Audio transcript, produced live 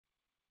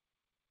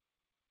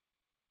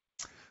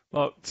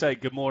Well, say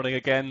good morning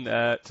again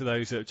to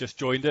those that have just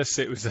joined us.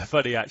 It was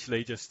funny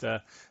actually, just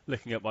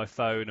looking at my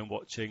phone and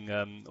watching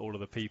all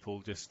of the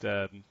people just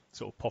sort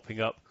of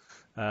popping up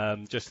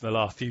just in the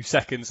last few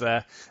seconds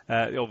there.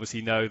 You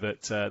obviously know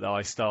that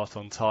I start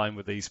on time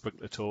with these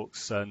Sprinkler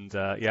talks, and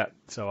yeah,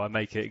 so I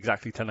make it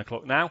exactly 10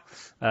 o'clock now.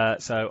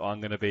 So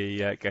I'm going to be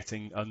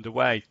getting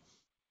underway.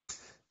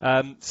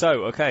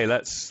 Okay,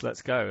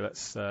 let's go.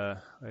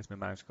 Where's my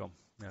mouse gone?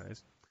 There it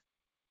is.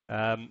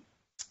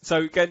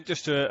 So again,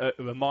 just a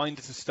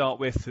reminder to start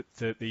with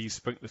that these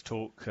Sprinkler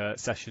Talk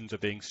sessions are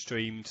being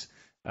streamed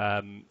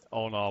on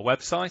our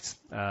website,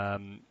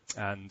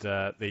 and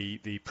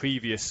the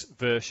previous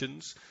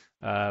versions,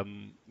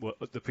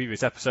 the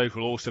previous episodes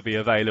will also be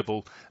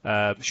available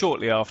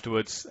shortly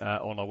afterwards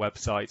on our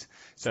website.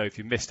 So if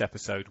you missed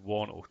episode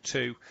 1 or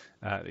 2,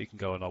 you can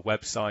go on our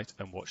website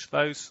and watch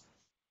those,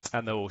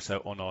 and they're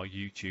also on our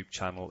YouTube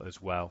channel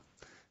as well.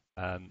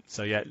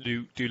 So yeah,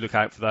 do look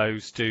out for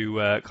those. Do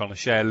kind of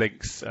share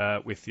links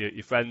with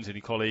your friends and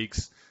your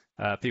colleagues,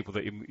 people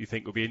that you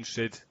think will be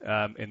interested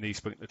in these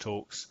Sprinkler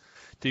Talks.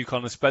 Do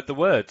kind of spread the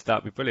word.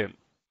 That'd be brilliant.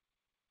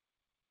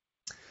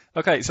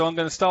 Okay, so I'm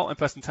going to start my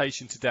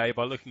presentation today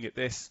by looking at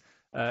this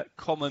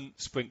common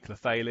sprinkler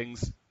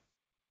failings.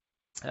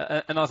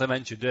 And as I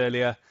mentioned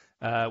earlier,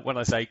 when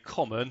I say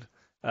common,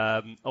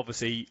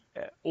 obviously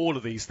all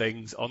of these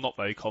things are not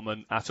very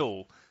common at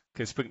all,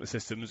 because sprinkler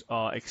systems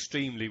are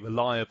extremely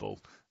reliable,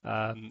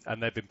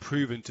 and they've been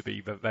proven to be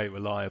very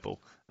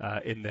reliable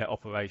in their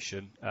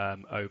operation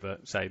over,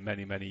 say,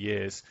 many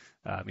years,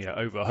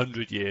 over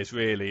 100 years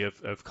really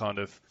of kind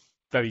of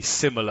very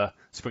similar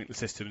sprinkler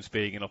systems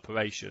being in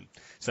operation.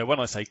 So when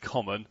I say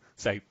common,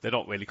 say they're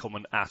not really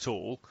common at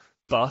all,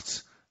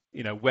 but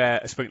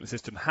where a sprinkler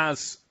system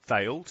has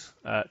failed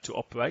to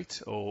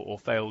operate or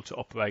failed to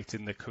operate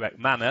in the correct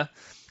manner,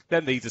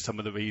 then these are some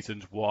of the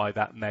reasons why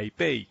that may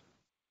be.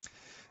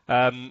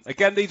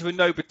 Again, these are in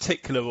no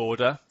particular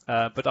order,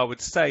 but I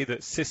would say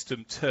that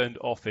system turned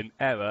off in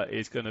error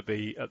is going to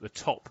be at the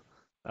top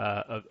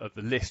of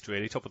the list,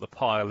 really, top of the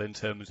pile in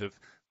terms of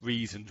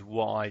reasons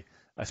why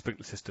a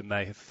sprinkler system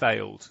may have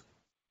failed.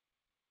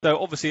 So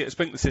obviously a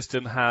sprinkler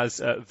system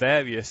has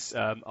various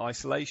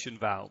isolation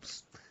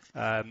valves.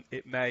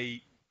 It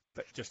may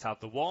just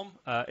have the one,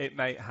 it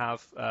may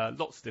have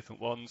lots of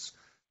different ones.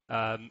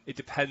 It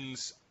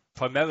depends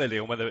primarily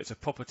on whether it's a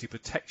property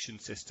protection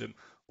system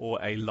or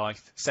a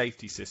life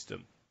safety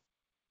system.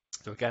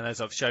 So again, as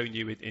I've shown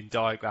you in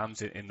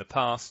diagrams in the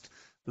past,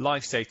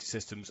 life safety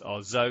systems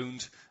are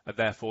zoned, and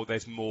therefore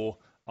there's more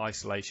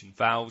isolation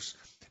valves.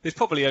 There's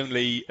probably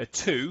only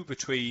 2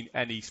 between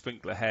any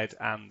sprinkler head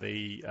and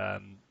the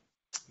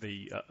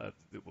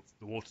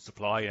water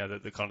supply,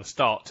 the kind of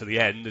start to the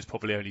end. There's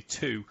probably only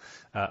 2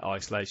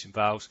 isolation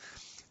valves.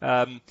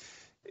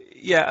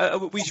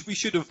 We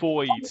should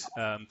avoid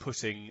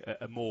putting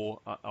more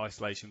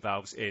isolation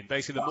valves in.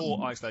 Basically, the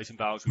more isolation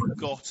valves we've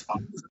got,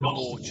 the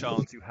more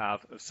chance you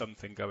have of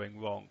something going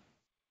wrong.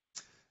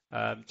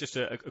 Just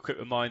a quick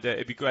reminder,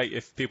 it'd be great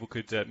if people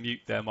could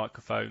mute their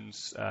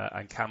microphones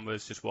and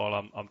cameras just while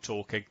I'm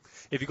talking.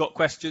 If you've got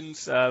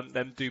questions,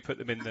 then do put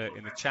them in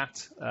the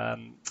chat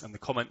and the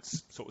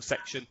comments sort of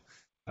section,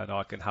 and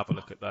I can have a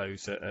look at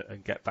those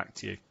and get back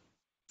to you.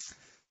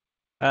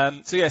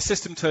 So yeah,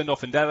 system turned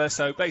off in error.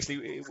 So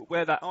basically,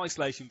 where that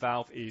isolation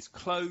valve is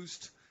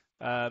closed,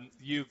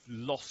 you've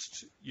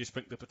lost your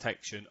sprinkler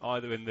protection,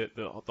 either in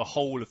the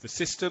whole of the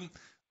system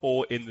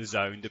or in the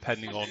zone,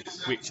 depending on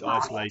which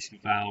isolation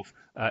valve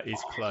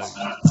is closed.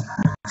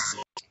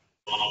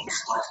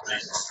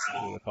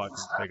 If I can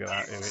figure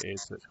out who it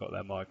is that's got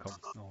their mic on.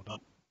 Hold on.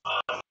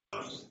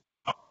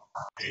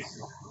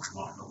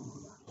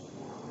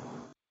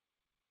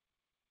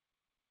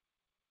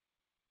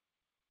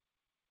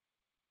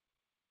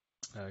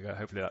 There we go.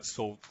 Hopefully that's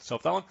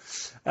solved that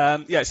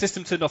one. Yeah,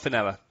 system turned off in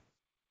error.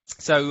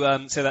 So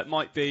that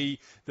might be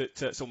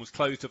that someone's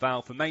closed a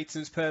valve for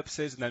maintenance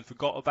purposes and then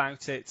forgot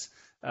about it.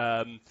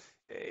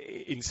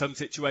 In some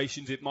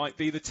situations, it might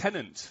be the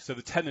tenant. So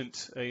the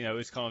tenant,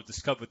 has kind of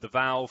discovered the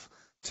valve,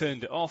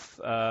 turned it off,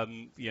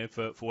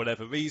 for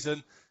whatever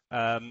reason,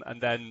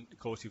 and then, of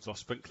course, you've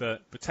lost sprinkler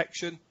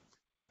protection.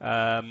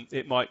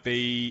 It might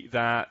be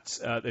that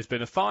there's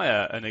been a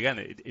fire, and again,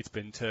 it's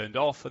been turned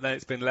off, and then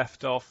it's been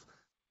left off.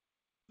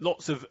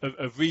 Lots of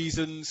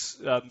reasons,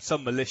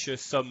 some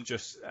malicious, some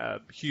just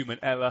human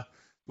error,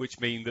 which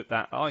mean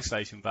that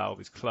isolation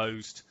valve is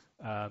closed,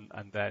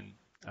 and then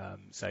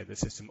say the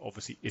system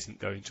obviously isn't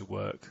going to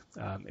work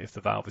if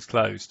the valve is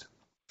closed.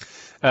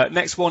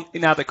 Next one,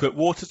 inadequate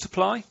water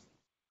supply.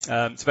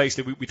 So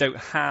basically we don't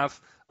have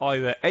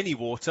either any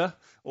water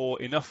or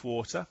enough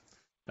water.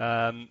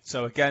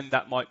 So again,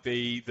 that might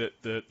be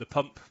that the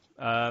pump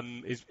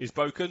is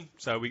broken,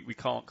 so we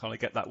can't kind of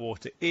get that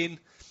water in.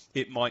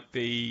 It might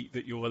be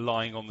that you're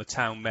relying on the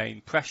town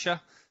main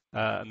pressure,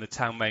 and the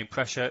town main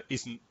pressure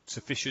isn't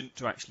sufficient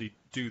to actually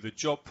do the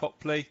job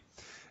properly.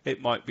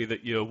 It might be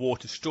that your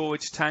water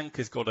storage tank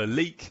has got a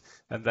leak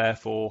and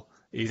therefore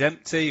is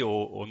empty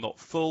or not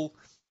full.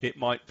 It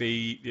might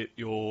be that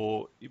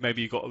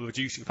maybe you've got a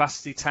reduced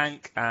capacity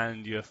tank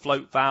and your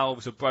float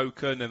valves are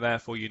broken, and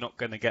therefore you're not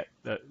going to get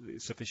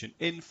sufficient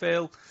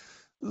infill.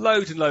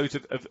 Loads and loads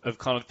of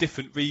kind of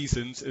different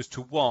reasons as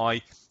to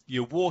why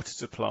your water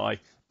supply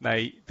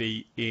may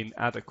be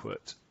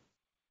inadequate.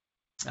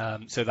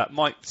 So that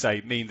might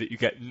mean that you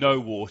get no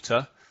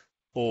water,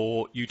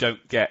 or you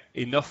don't get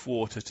enough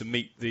water to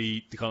meet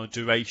the kind of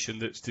duration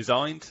that's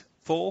designed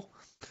for.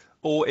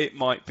 Or it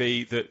might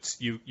be that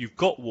you've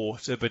got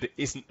water, but it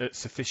isn't at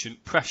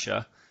sufficient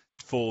pressure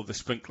for the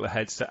sprinkler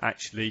heads to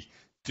actually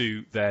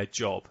do their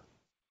job.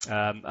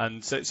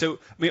 And so I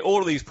mean, all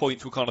of these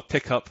points we'll kind of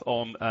pick up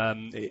on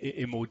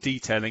in more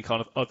detail in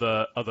kind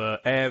of other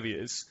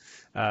areas.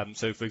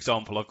 So, for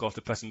example, I've got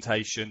a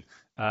presentation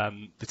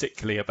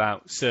particularly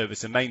about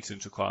service and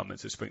maintenance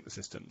requirements of sprinkler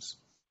systems.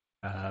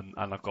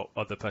 And I've got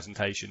other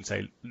presentations,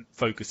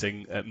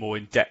 focusing more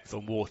in depth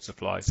on water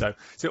supply. So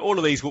all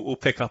of these we'll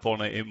pick up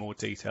on it in more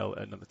detail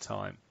another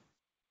time.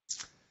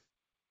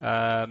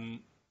 I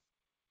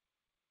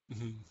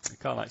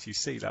can't actually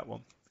see that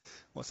one.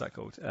 What's that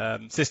called?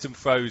 System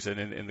frozen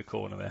in the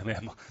corner there.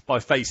 My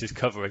face is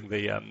covering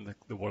the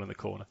one in the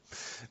corner.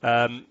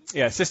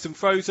 System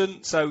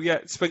frozen. So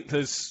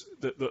sprinklers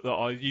that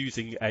are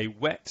using a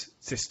wet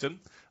system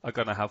are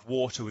going to have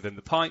water within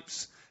the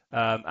pipes.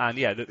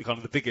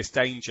 The biggest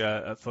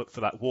danger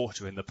for that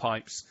water in the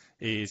pipes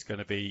is going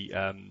to be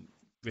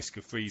risk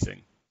of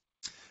freezing.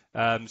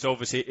 So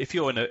obviously, if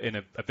you're in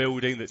a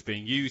building that's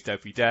being used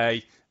every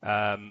day,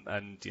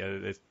 and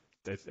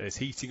there's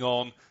heating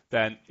on,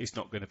 then it's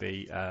not going to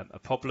be a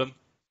problem.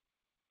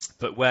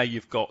 But where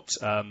you've got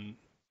the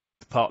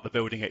part of the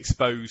building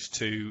exposed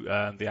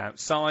to the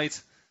outside,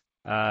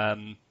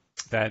 then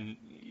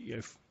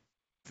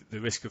the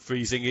risk of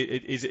freezing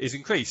is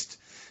increased.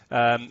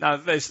 Now,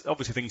 there's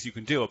obviously things you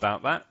can do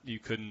about that. You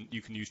can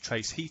use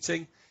trace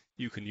heating,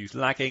 you can use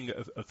lagging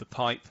of the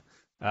pipe,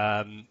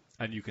 and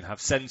you can have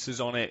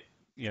sensors on it,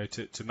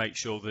 to make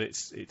sure that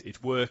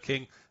it's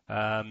working.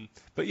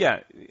 But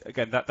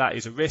again, that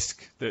is a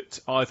risk that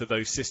either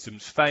those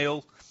systems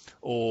fail,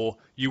 or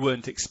you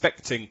weren't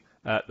expecting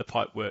the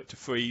pipe work to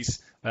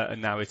freeze,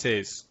 and now it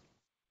is.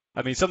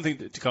 I mean, something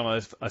to kind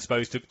of, I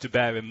suppose, to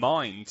bear in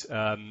mind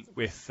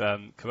with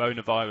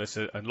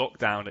coronavirus and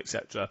lockdown,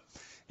 etc.,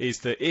 is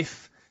that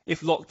if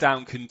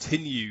lockdown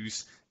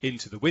continues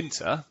into the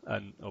winter,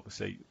 and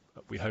obviously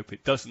we hope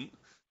it doesn't,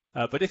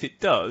 but if it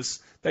does,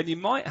 then you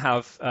might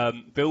have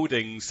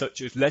buildings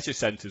such as leisure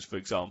centres, for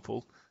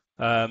example,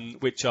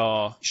 which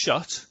are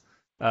shut.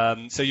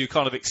 So you're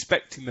kind of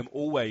expecting them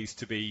always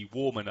to be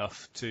warm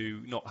enough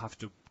to not have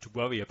to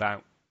worry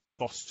about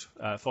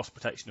frost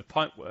protection of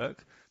pipework.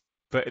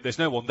 But if there's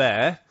no one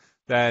there,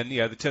 then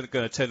they're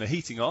going to turn the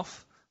heating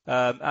off,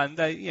 and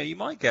you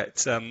might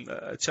get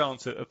a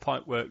chance of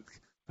pipework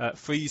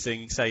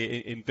freezing, say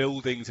in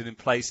buildings and in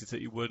places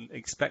that you weren't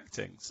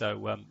expecting.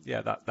 So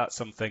that's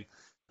something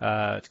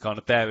to kind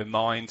of bear in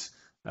mind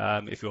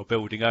if you're a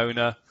building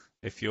owner,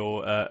 if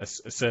you're a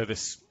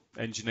service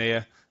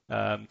engineer,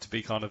 to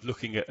be kind of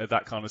looking at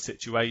that kind of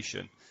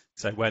situation.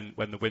 So when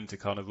the winter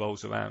kind of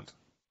rolls around.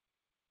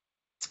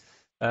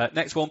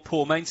 Next one,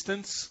 poor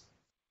maintenance.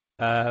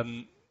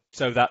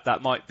 So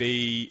that might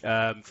be,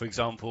 for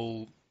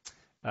example,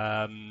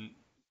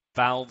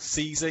 valve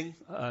seizing,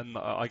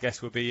 I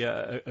guess would be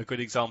a good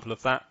example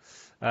of that.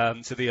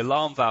 So the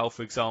alarm valve,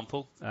 for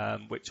example,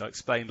 which I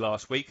explained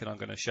last week, and I'm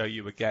going to show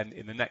you again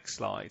in the next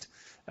slide,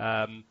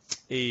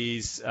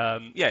 is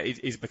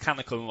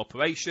mechanical in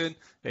operation.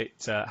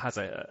 It has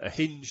a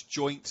hinge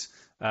joint,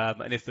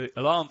 and if the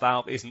alarm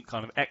valve isn't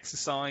kind of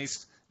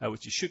exercised,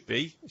 which it should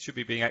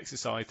be being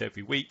exercised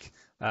every week.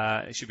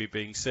 It should be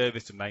being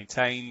serviced and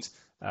maintained.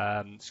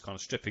 Just kind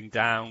of stripping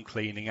down,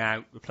 cleaning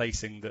out,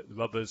 replacing the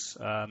rubbers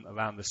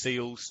around the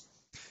seals.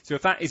 So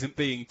if that isn't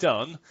being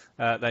done,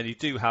 then you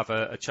do have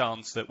a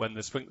chance that when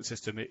the sprinkler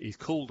system is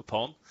called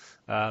upon,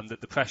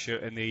 that the pressure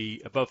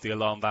above the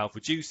alarm valve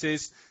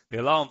reduces. The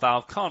alarm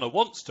valve kind of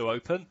wants to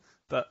open,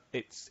 but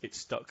it's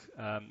stuck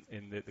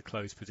in the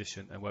closed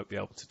position and won't be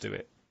able to do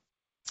it.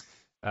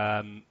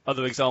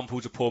 Other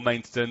examples of poor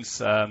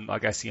maintenance, I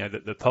guess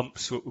the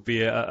pumps would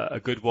be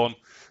a good one.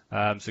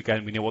 So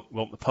again, we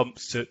want the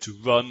pumps to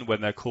run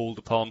when they're called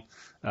upon.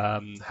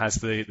 Has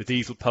the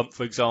diesel pump,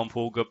 for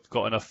example,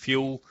 got enough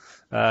fuel?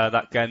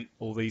 That again,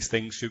 all these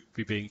things should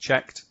be being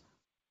checked.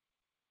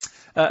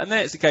 And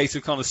then it's a case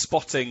of kind of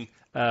spotting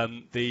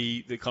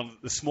the kind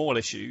of the small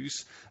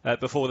issues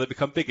before they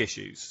become big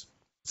issues.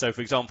 So,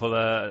 for example,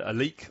 a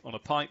leak on a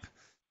pipe.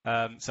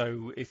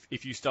 So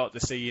if you start to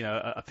see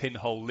a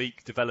pinhole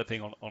leak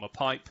developing on a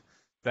pipe,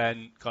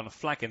 then kind of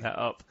flagging that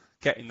up,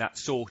 getting that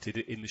sorted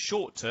in the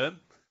short term,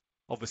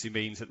 obviously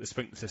means that the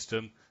sprinkler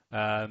system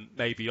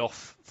may be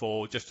off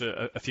for just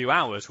a few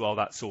hours while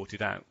that's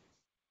sorted out.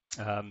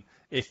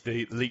 If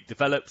the leak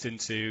develops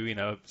into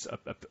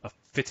a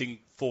fitting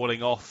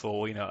falling off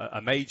or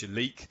a major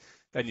leak,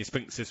 then your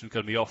sprinkler system is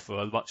going to be off for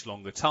a much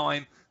longer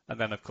time, and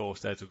then of course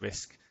there's a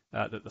risk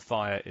that the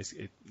fire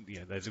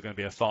there's going to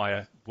be a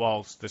fire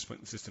whilst the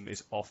sprinkler system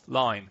is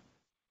offline.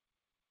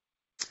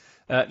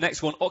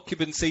 Next one,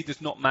 occupancy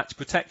does not match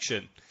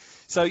protection.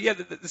 So yeah,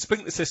 the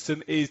sprinkler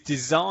system is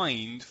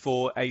designed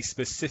for a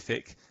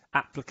specific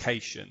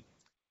application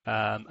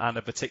and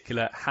a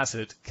particular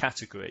hazard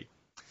category.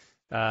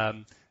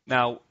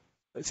 Now,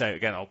 so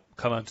again, I'll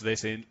come on to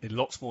this in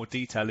lots more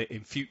detail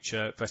in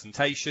future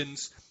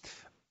presentations.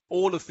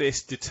 All of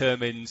this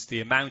determines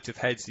the amount of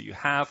heads that you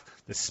have,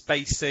 the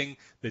spacing,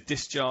 the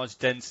discharge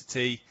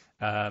density,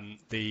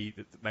 maybe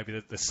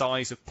the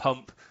size of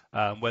pump,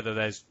 whether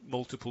there's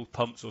multiple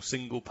pumps or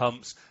single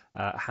pumps,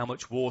 how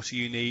much water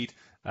you need.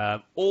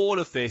 All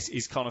of this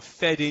is kind of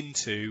fed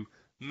into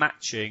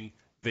matching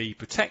the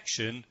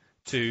protection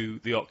to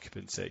the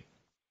occupancy.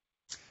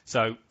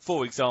 So,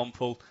 for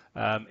example,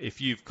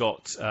 if you've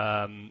got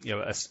a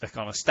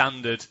kind of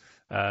standard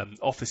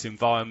office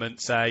environment,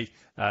 say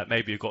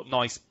maybe you've got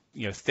nice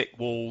thick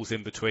walls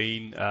in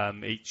between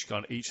each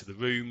of the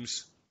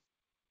rooms.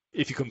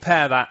 If you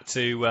compare that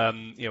to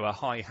a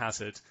high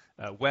hazard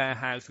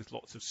warehouse with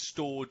lots of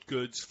stored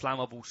goods,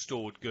 flammable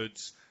stored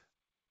goods,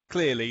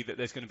 clearly that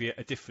there's going to be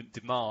a different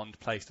demand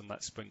placed on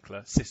that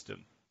sprinkler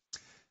system.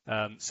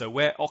 So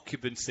where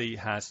occupancy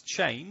has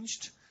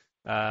changed,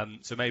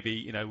 so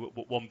maybe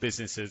one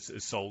business has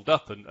sold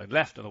up and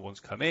left, another one's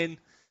come in,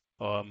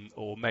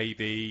 or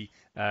maybe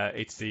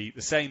it's the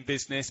same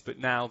business, but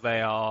now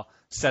they are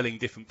selling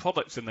different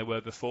products than they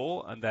were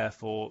before, and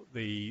therefore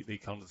the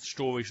kind of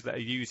storage that they're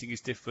using is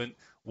different,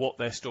 what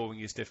they're storing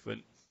is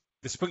different.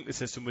 The sprinkler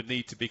system would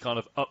need to be kind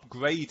of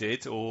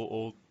upgraded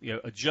or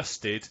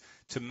adjusted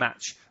to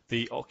match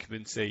the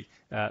occupancy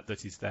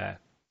that is there.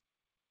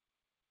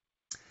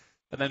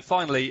 And then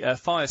finally,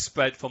 fire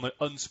spread from an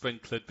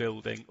unsprinkled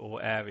building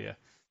or area.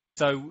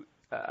 So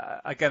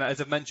again,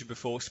 as I've mentioned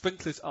before,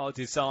 sprinklers are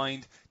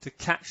designed to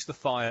catch the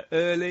fire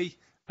early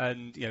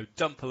and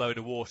dump a load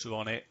of water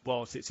on it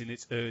whilst it's in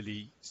its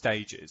early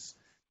stages.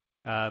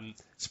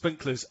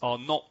 Sprinklers are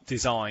not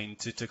designed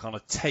to kind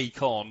of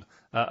take on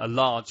a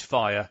large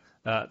fire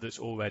that's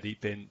already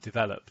been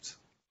developed.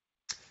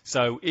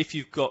 So if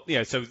you've got,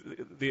 so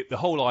the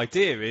whole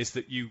idea is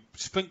that you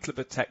sprinkler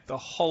protect the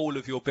whole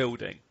of your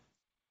building.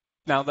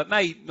 Now, that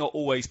may not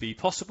always be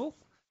possible,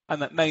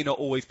 and that may not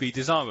always be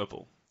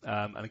desirable.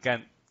 And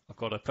again, I've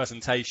got a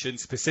presentation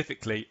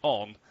specifically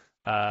on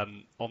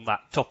that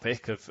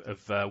topic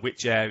of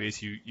which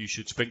areas you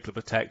should sprinkler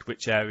protect,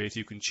 which areas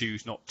you can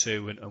choose not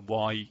to, and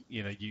why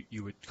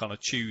you would kind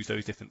of choose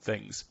those different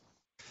things.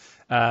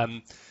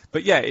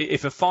 But yeah,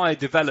 if a fire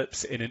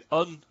develops in an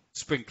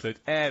unsprinkled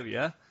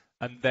area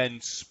and then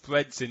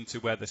spreads into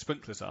where the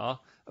sprinklers are,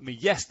 I mean,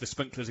 yes, the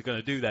sprinklers are going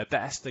to do their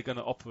best. They're going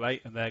to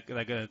operate and they're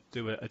going to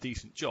do a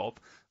decent job.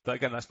 But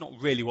again, that's not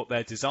really what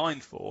they're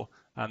designed for,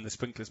 and the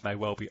sprinklers may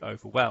well be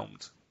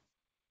overwhelmed.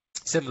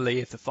 Similarly,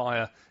 if the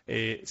fire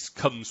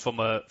comes from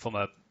a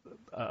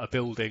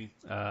building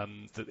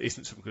that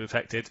isn't sprinkler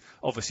protected,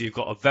 obviously you've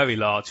got a very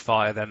large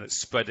fire then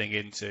that's spreading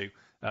into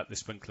the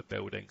sprinkler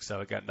building. So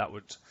again, that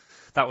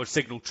would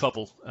signal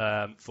trouble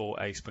for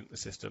a sprinkler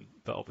system,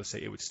 but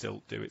obviously it would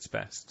still do its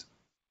best.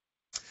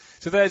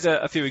 So there's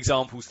a few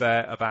examples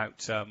there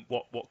about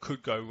what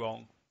could go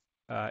wrong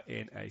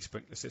in a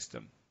sprinkler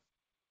system.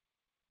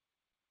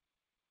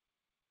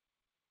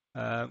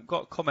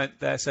 Got a comment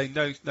there saying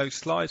no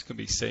slides can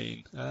be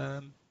seen.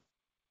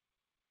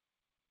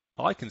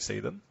 I can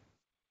see them.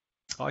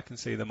 I can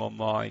see them on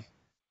my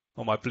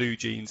Blue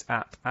Jeans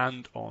app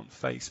and on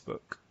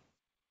Facebook.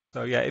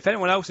 So yeah, if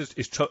anyone else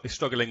is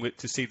struggling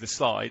to see the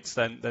slides,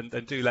 then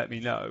do let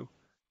me know.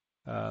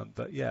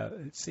 But yeah,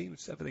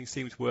 everything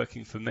seems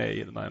working for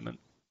me at the moment.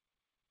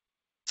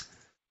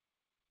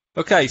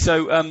 Okay,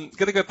 so I'm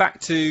going to go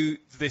back to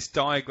this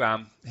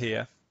diagram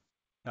here.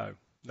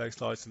 No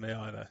slides for me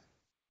either.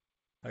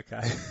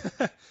 Okay.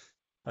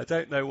 I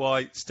don't know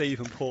why, Steve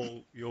and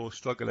Paul, you're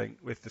struggling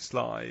with the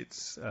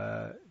slides.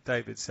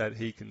 David said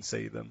he can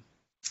see them.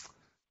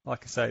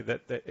 Like I say,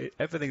 that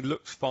everything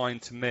looks fine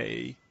to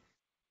me.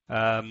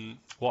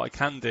 What I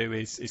can do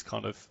is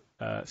kind of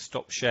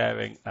stop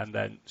sharing and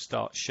then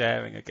start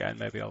sharing again.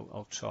 Maybe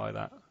I'll try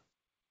that.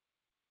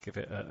 Give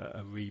it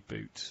a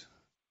reboot.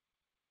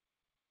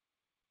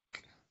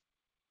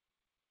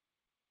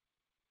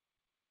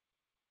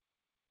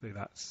 I think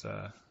that's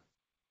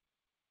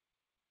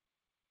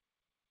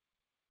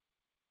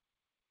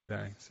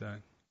okay. So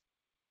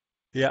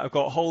yeah, I've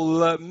got a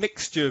whole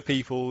mixture of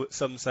people.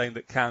 Some saying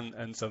that can,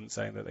 and some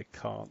saying that they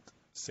can't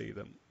see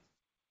them.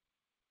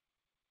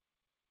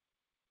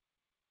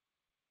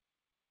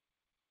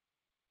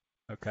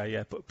 Okay,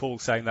 yeah, but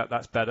Paul's saying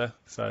that's better,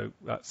 so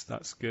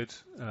that's good.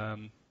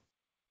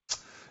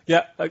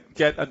 Yeah,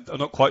 again, I'm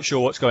not quite sure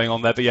what's going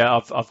on there, but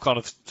yeah, I've kind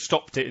of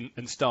stopped it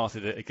and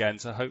started it again,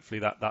 so hopefully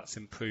that's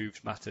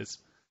improved matters.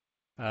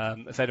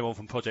 If anyone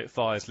from Project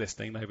Fire is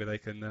listening, maybe they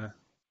can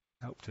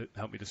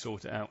help me to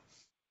sort it out.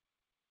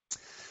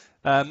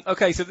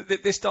 Okay, so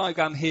this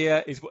diagram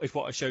here is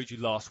what I showed you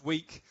last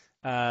week,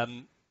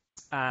 and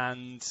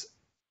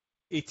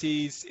it's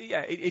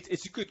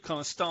a good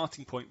kind of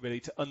starting point really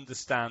to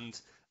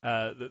understand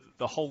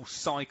the whole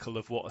cycle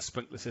of what a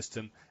sprinkler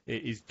system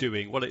is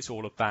doing, what it's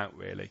all about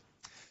really.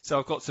 So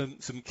I've got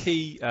some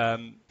key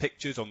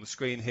pictures on the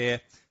screen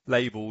here,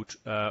 labelled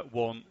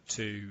 1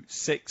 to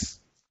 6.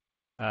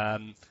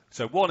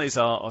 So 1 is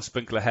our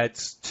sprinkler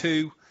heads,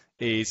 2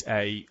 is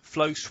a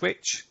flow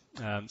switch.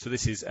 So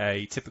this is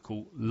a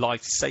typical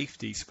life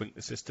safety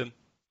sprinkler system.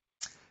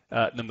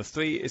 Number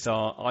 3 is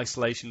our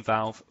isolation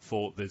valve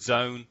for the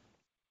zone.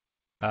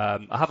 I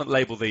haven't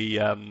labelled the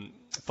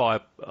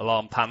fire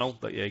alarm panel,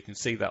 but yeah, you can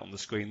see that on the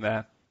screen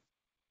there.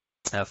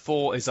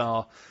 4 is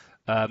our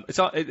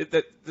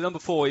the number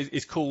 4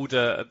 is called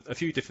a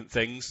few different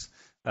things.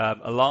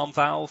 Alarm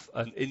valve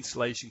and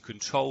insulation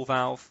control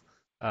valve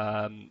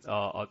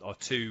are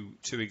two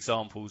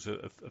examples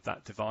of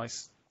that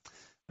device.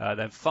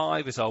 Then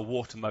 5 is our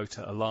water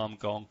motor alarm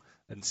gong,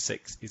 and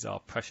 6 is our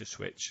pressure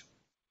switch.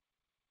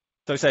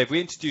 So say if we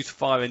introduce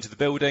fire into the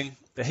building,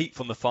 the heat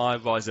from the fire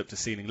rises up to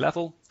ceiling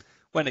level.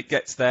 When it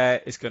gets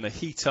there, it's going to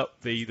heat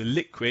up the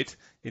liquid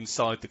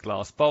inside the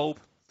glass bulb.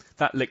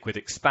 That liquid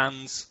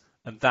expands,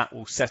 and that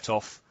will set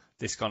off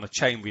this kind of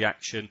chain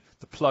reaction.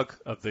 The plug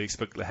of the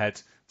sprinkler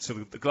head, so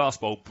the glass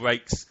bulb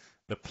breaks,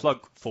 the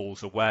plug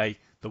falls away,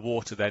 the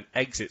water then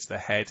exits the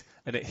head,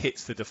 and it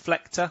hits the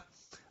deflector,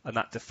 and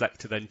that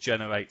deflector then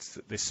generates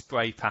this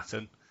spray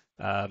pattern,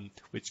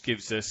 which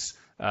gives us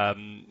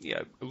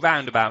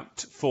around about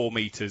 4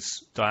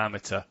 meters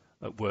diameter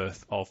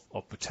worth of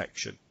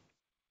protection.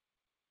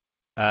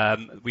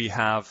 We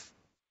have,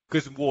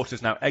 because water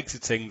is now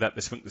exiting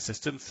the sprinkler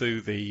system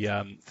through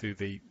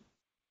the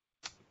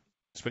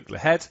sprinkler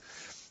head,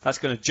 that's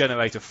going to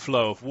generate a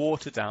flow of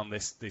water down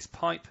this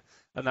pipe,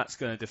 and that's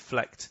going to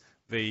deflect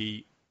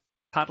the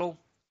paddle,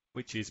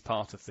 which is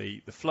part of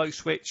the flow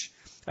switch,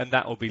 and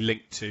that will be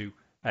linked to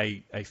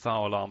a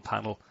fire alarm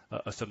panel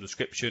of some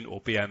description,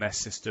 or BMS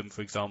system,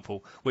 for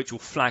example, which will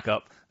flag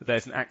up that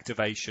there's an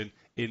activation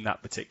in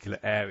that particular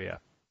area.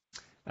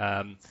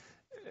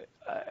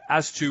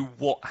 As to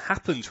what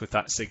happens with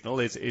that signal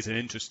is an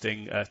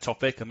interesting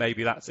topic, and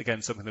maybe that's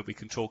again something that we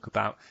can talk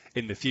about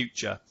in the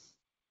future.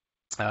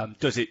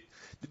 Does it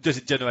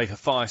generate a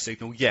fire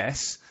signal?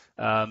 Yes,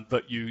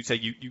 but you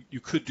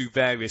could do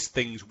various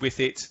things with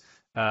it.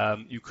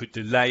 You could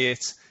delay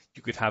it.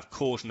 You could have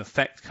cause and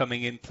effect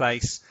coming in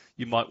place.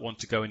 You might want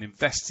to go and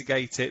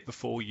investigate it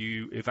before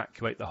you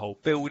evacuate the whole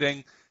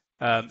building.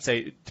 So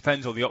it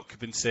depends on the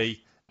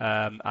occupancy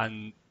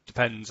and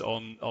depends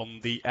on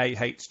the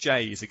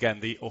AHJs, again,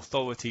 the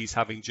authorities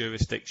having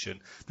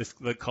jurisdiction,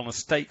 the kind of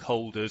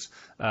stakeholders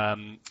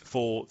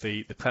for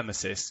the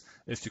premises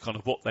as to kind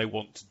of what they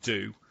want to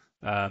do.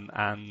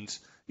 And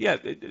yeah,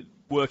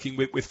 working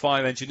with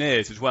fire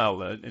engineers as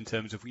well in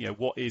terms of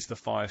what is the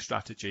fire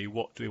strategy,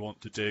 what do we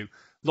want to do.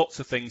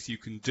 Lots of things you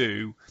can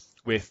do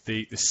with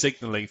the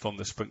signalling from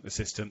the sprinkler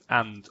system,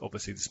 and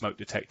obviously the smoke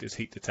detectors,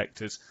 heat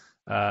detectors,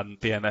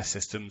 BMS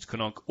systems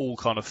can all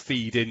kind of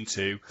feed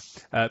into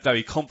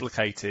very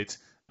complicated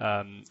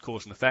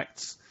cause and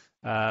effects.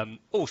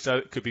 Also,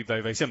 it could be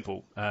very, very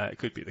simple. It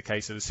could be the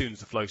case that as soon as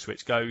the flow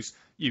switch goes,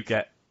 you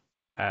get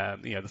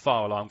the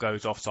fire alarm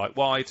goes off site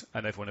wide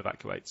and everyone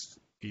evacuates.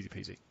 Easy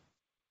peasy.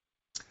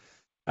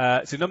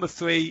 So number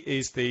 3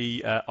 is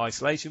the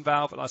isolation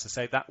valve, and as I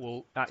say,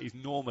 that is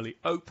normally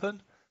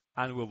open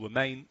and will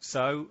remain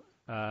so.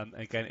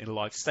 Again, in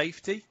life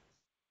safety,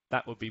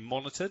 that will be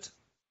monitored.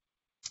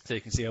 So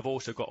you can see I've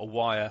also got a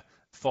wire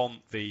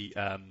from the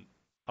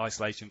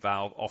isolation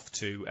valve off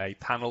to a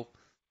panel,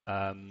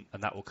 and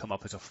that will come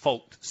up as a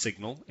fault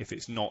signal if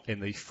it's not in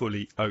the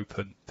fully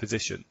open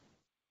position.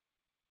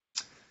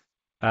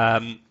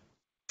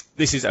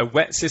 This is a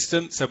wet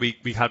system, so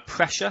we had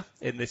pressure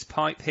in this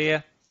pipe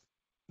here.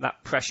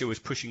 That pressure was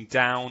pushing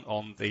down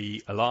on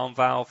the alarm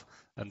valve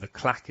and the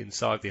clack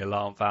inside the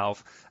alarm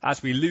valve.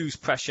 As we lose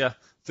pressure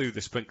through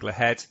the sprinkler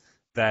head,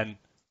 then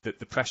the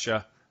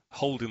pressure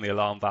holding the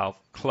alarm valve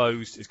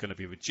closed is going to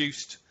be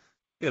reduced.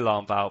 The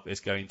alarm valve is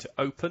going to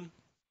open.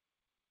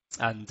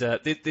 And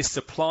this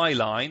supply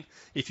line,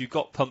 if you've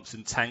got pumps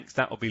and tanks,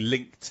 that will be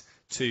linked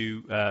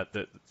to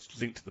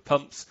the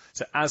pumps.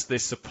 So as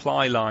this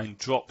supply line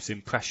drops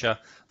in pressure,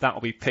 that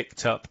will be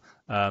picked up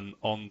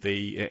on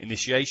the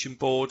initiation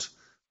board.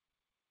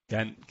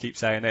 Again, keep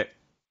saying it.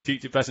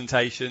 Future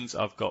presentations,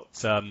 I've got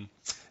some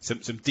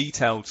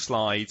detailed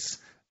slides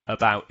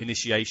about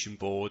initiation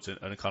boards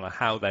and kind of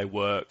how they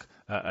work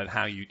and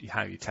how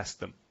you test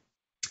them.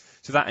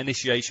 So that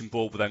initiation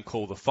board will then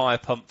call the fire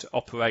pump to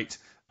operate,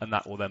 and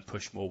that will then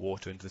push more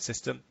water into the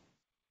system.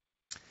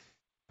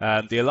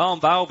 The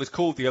alarm valve is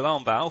called the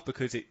alarm valve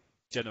because it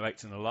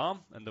generates an alarm,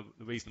 and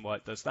the reason why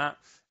it does that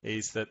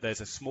is that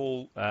there's a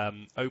small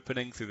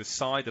opening through the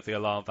side of the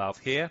alarm valve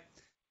here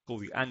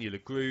called the annular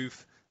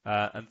groove,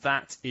 and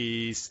that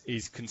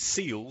is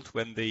concealed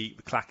when the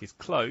clack is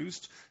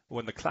closed.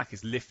 When the clack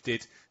is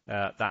lifted,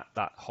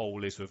 that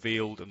hole is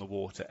revealed and the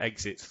water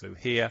exits through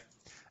here,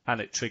 and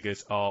it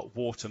triggers our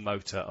water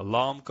motor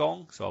alarm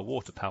gong, so our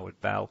water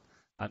powered bell,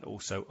 and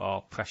also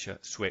our pressure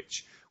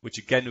switch, which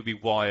again will be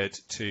wired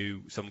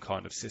to some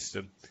kind of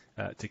system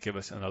to give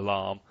us an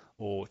alarm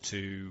or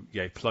to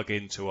plug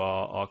into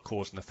our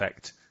cause and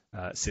effect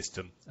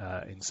system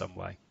in some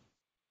way.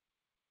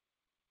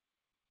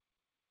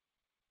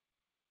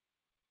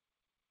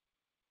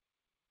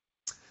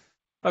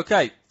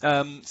 Okay,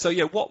 so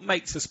yeah, what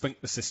makes a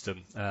sprinkler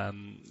system?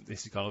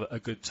 This is kind of a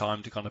good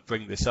time to kind of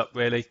bring this up,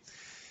 really.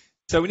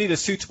 So we need a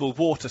suitable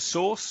water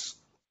source.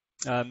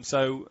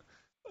 So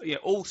yeah,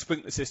 all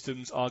sprinkler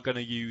systems are going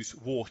to use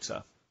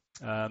water.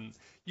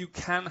 You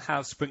can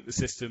have sprinkler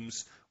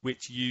systems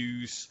which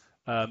use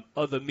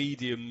other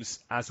mediums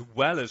as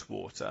well as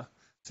water.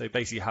 So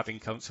basically having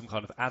some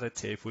kind of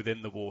additive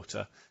within the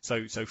water.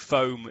 So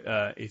foam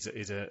is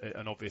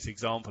an obvious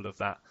example of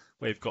that,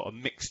 where you've got a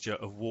mixture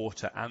of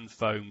water and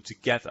foam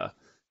together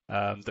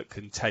that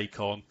can take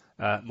on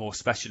more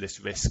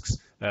specialist risks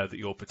that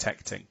you're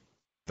protecting.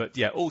 But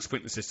yeah, all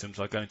sprinkler systems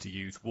are going to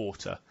use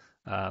water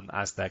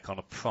as their kind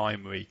of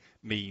primary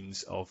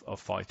means of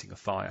fighting a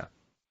fire.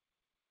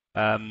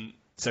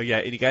 So yeah,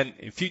 and again,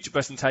 in future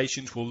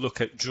presentations, we'll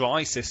look at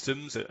dry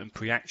systems and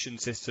pre-action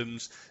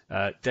systems,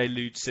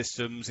 deluge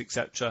systems,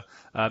 etc.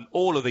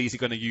 All of these are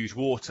going to use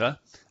water,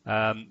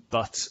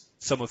 but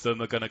some of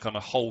them are going to kind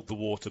of hold the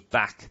water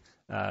back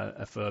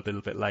for a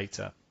little bit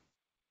later.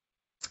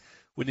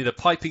 We need a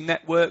piping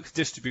network to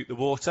distribute the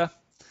water.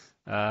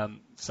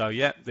 So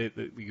yeah,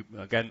 we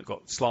again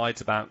got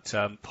slides about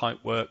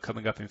pipe work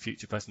coming up in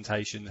future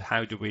presentations.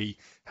 How do we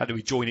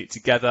join it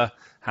together?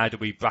 How do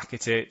we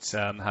bracket it?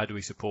 How do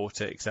we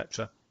support it,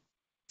 etc.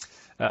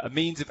 A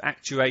means of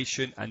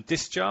actuation and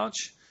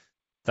discharge.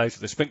 Those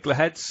are the sprinkler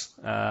heads.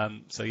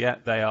 So yeah,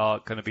 they are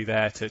going to be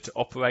there to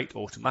operate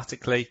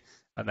automatically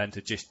and then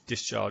to just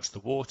discharge the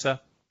water.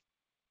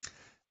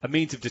 A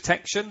means of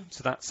detection.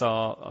 So that's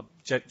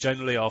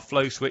generally our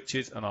flow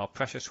switches and our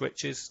pressure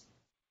switches.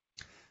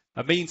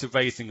 A means of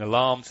raising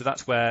alarm, so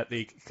that's where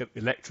the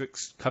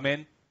electrics come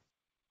in.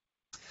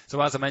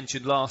 So as I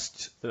mentioned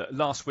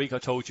last week, I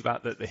told you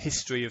about the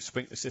history of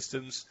sprinkler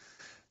systems.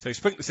 So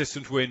sprinkler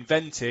systems were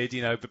invented,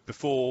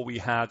 before we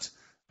had,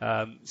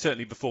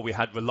 certainly before we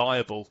had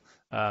reliable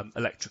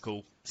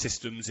electrical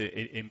systems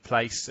in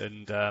place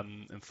and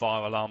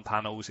fire alarm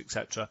panels,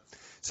 etc.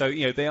 So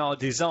they are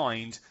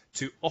designed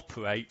to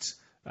operate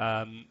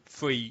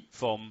free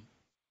from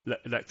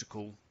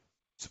electrical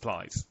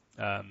supplies.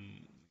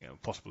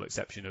 Possible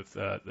exception of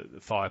the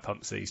fire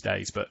pumps these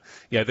days, but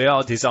they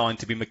are designed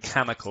to be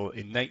mechanical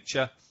in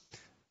nature.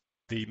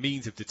 The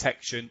means of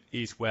detection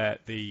is where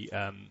the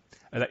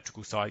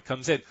electrical side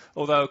comes in.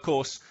 Although, of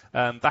course,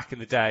 back in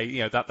the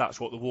day, that's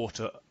what the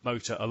water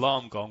motor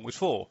alarm gong was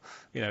for.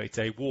 It's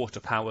a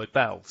water-powered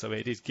bell, so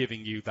it is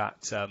giving you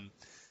that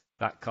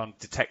kind of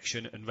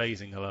detection and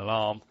raising an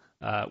alarm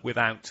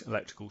without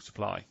electrical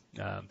supply.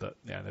 But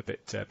they're a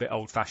bit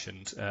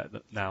old-fashioned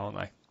now, aren't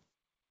they?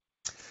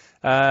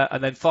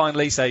 And then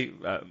finally,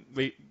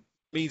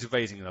 means of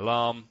raising an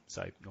alarm,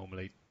 so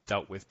normally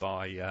dealt with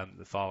by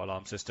the fire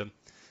alarm system,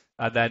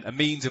 and then a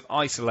means of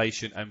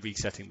isolation and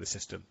resetting the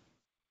system.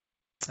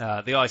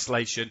 The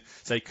isolation,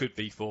 could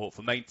be for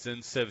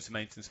maintenance, service and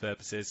maintenance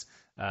purposes,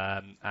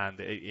 and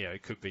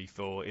it could be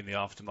for in the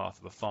aftermath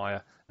of a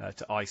fire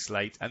to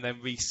isolate and then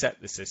reset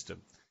the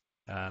system.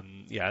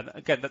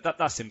 Again,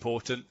 that's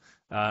important.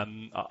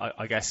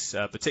 I guess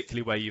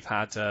particularly where you've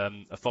had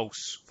a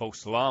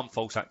false alarm,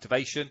 false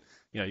activation,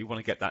 you want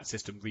to get that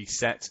system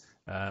reset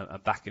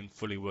and back in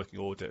fully working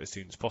order as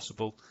soon as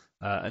possible.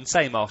 And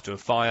same after a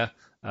fire.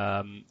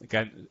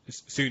 Again,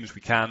 as soon as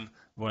we can,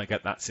 we want to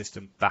get that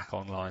system back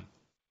online.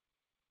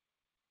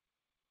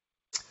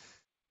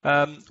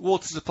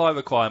 Water supply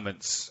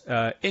requirements.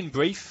 In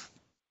brief,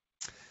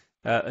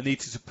 a need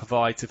to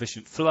provide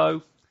sufficient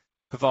flow,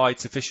 provide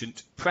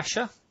sufficient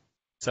pressure.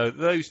 So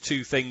those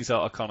two things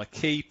are kind of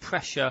key,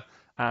 pressure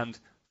and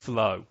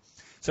flow.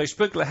 So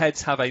sprinkler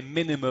heads have a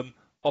minimum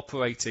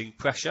operating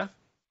pressure.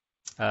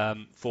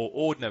 For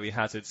ordinary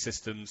hazard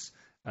systems,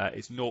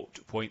 it's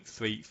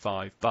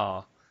 0.35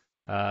 bar.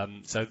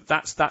 So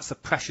that's the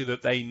pressure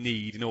that they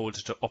need in order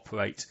to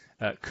operate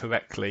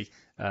correctly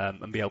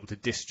and be able to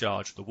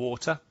discharge the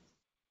water.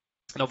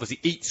 And obviously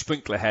each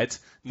sprinkler head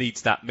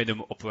needs that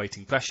minimum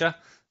operating pressure.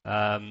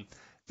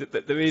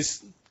 There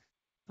is,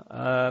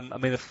 I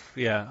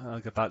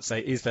was about to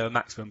say, is there a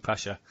maximum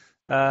pressure?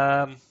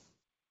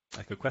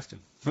 A good question.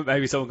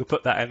 Maybe someone could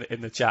put that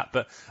in the chat.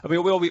 But I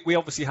mean, we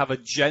obviously have a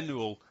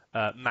general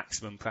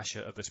maximum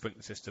pressure of the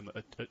sprinkler system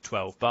at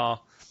 12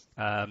 bar.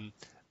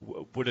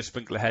 Would a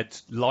sprinkler head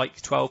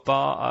like 12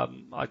 bar?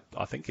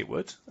 I think it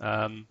would.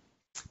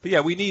 But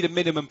yeah, we need a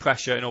minimum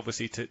pressure, and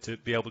obviously to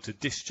be able to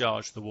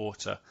discharge the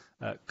water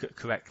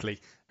correctly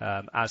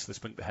as the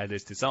sprinkler head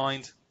is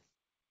designed.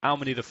 And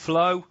we need a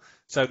flow,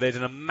 so there's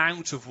an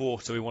amount of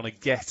water we want to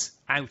get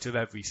out of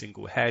every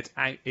single head,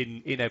 out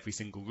in every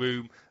single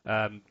room,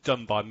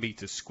 done by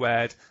meters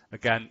squared.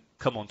 Again,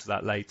 come on to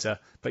that later.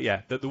 But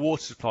yeah, the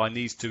water supply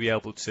needs to be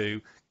able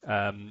to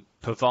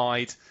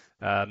provide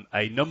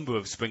a number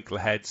of sprinkler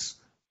heads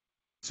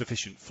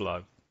sufficient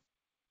flow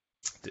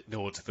in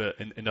order for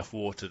enough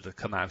water to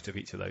come out of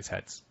each of those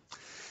heads.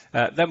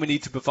 Then we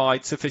need to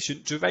provide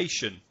sufficient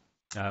duration,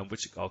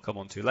 which I'll come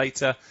on to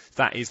later.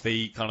 That is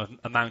the kind of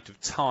amount of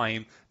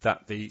time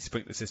that the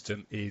sprinkler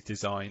system is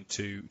designed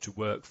to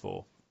work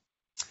for.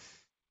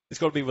 It's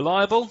got to be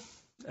reliable,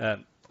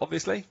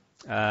 obviously.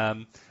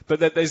 But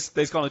there's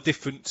kind of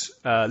different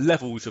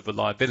levels of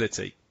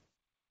reliability.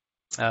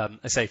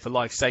 I say for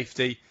life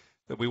safety,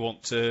 that we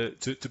want to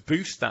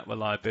boost that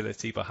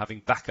reliability by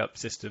having backup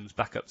systems,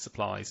 backup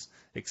supplies,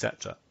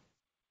 etc.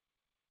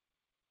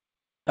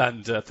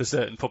 And for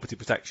certain property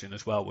protection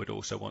as well, we'd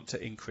also want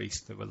to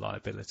increase the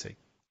reliability.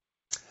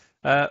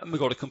 And we've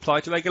got to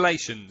comply to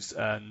regulations,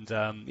 and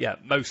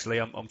mostly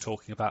I'm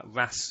talking about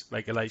RAS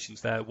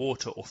regulations there,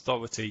 Water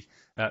Authority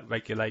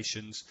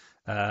regulations.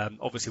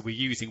 Obviously, we're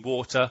using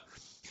water.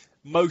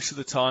 Most of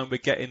the time, we're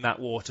getting that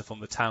water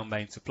from the town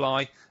main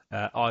supply,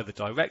 either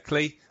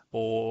directly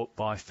or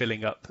by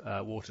filling up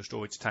water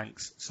storage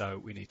tanks. So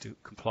we need to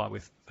comply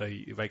with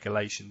the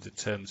regulations in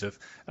terms of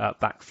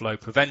backflow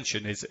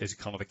prevention is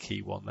kind of a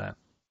key one there.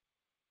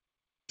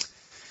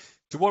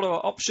 So what are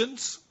our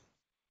options?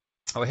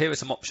 Oh, here are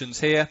some options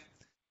here.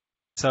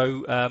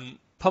 So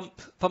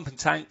pump and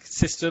tank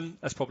system,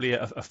 that's probably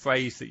a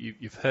phrase that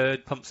you've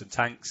heard, pumps and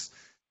tanks.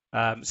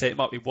 So it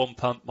might be one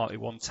pump, might be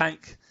one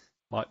tank,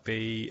 might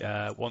be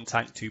one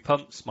tank, two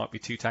pumps, might be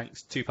two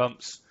tanks, two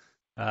pumps.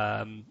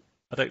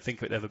 I don't think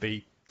it would ever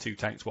be two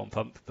tanks, one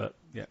pump, but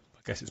yeah, I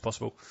guess it's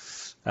possible.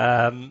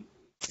 So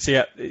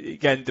yeah,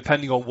 again,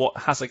 depending on what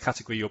hazard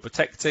category you're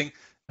protecting,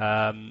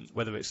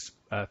 whether it's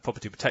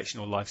property protection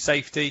or life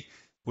safety,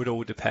 would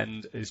all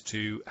depend as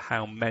to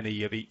how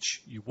many of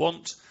each you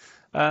want.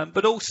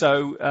 But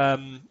also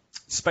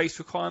space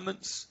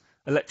requirements,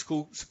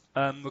 electrical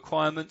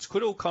requirements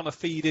could all kind of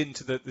feed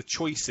into the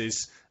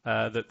choices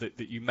that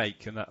you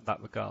make in that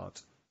regard.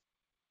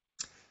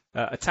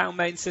 A town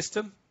main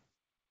system.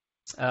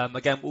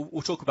 Again,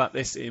 we'll talk about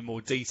this in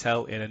more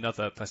detail in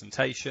another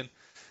presentation.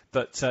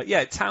 But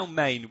town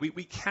main,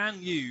 we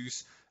can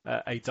use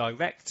a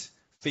direct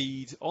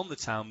feed on the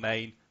town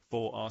main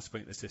for our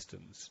sprinkler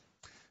systems.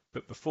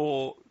 But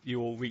before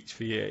you all reach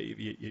for your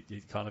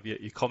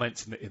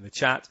comments in the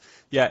chat,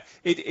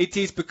 it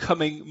is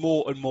becoming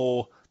more and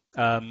more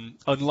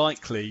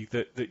unlikely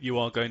that you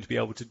are going to be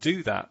able to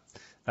do that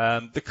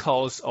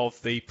because of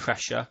the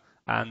pressure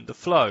and the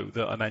flow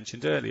that I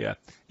mentioned earlier.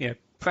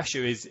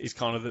 Pressure is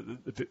kind of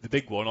the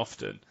big one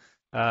often,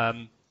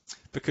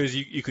 because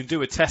you can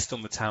do a test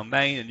on the town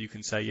main and you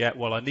can say,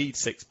 I need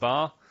 6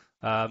 bar.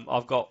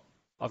 I've got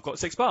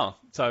 6 bar,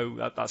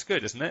 so that's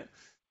good, isn't it?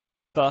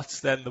 But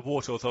then the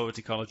Water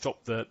Authority kind of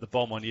drop the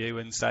bomb on you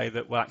and say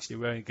that, well, actually,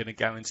 we're only going to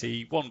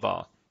guarantee 1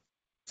 bar.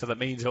 So that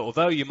means that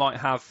although you might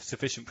have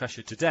sufficient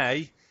pressure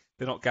today,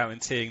 they're not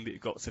guaranteeing that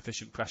you've got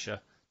sufficient pressure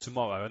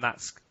tomorrow, and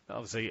that's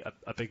obviously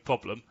a big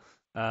problem.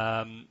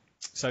 Town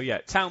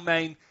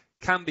main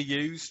can be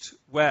used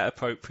where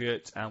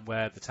appropriate and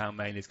where the town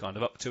main is kind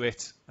of up to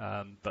it,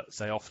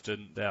 but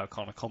often there are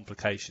kind of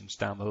complications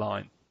down the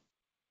line.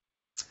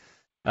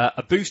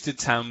 A boosted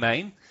town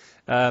main.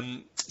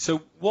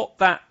 So what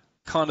that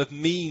kind of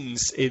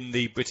means in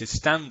the British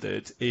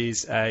Standard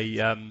is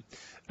a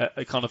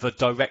kind of a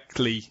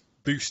directly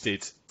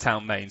boosted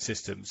town main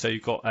system. So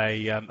you've got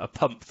a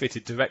pump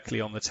fitted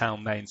directly on the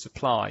town main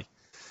supply.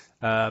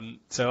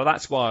 So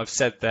that's why I've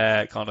said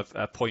there kind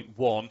of point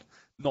 1,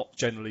 not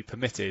generally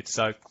permitted.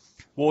 So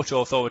water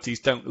authorities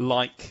don't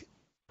like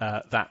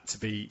that to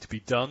be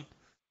done.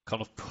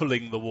 Kind of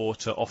pulling the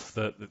water off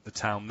the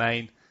town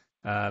main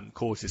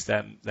causes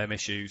them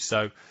issues.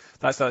 So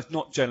that's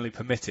not generally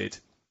permitted.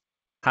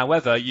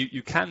 However,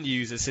 you can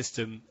use a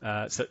system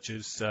such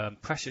as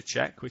pressure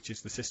check, which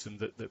is the system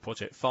that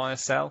Project Fire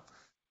sell,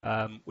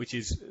 which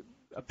is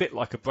a bit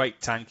like a brake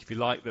tank, if you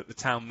like, that the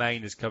town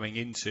main is coming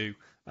into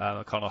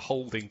a kind of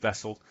holding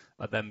vessel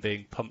and then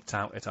being pumped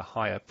out at a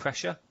higher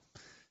pressure.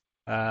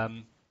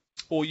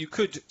 Or you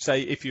could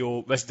say, if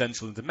you're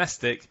residential and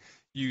domestic,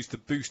 use the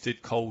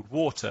boosted cold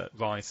water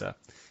riser.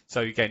 So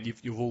again,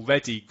 you've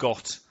already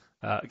got,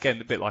 again,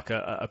 a bit like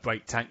a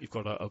brake tank, you've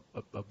got a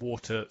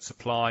water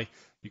supply,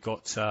 you've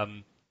got a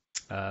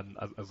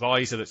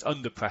riser that's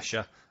under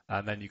pressure,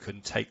 and then you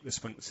can take the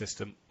sprinkler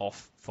system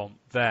off from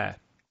there.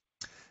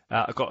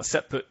 I've got a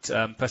separate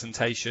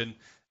presentation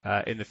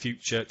in the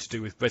future to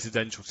do with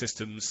residential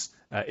systems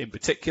in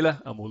particular,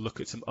 and we'll look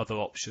at some other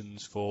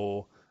options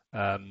for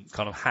kind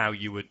of how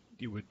you would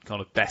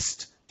kind of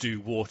best do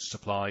water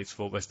supplies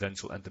for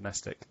residential and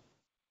domestic.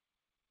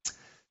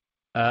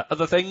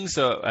 Other things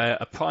are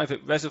a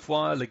private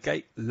reservoir,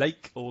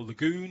 lake or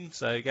lagoon.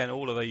 So again,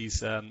 all of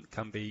these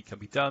can be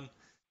done.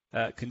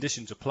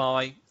 Conditions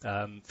apply,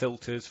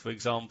 filters, for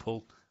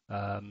example,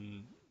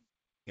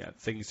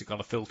 things to kind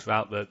of filter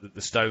out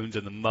the stones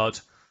and the mud.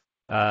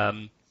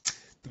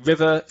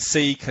 River,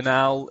 sea,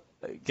 canal,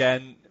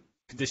 again,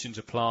 conditions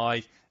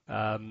apply.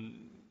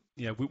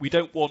 We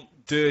don't want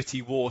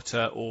dirty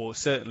water or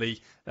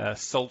certainly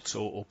salt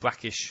or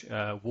brackish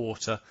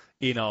water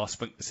in our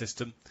sprinkler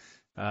system.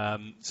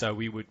 So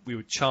we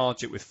would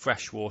charge it with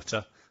fresh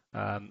water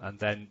and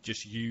then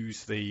just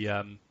use the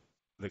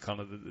kind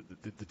of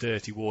the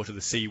dirty water,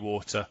 the sea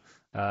water,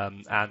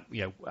 and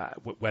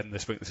when the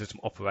sprinkler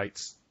system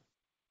operates.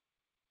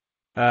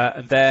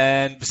 And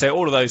then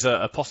all of those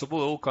are possible,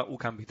 all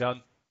can be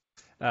done.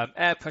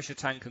 Air pressure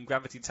tank and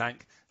gravity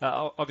tank,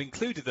 I've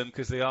included them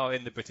because they are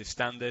in the British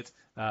Standard,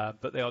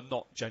 but they are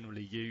not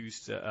generally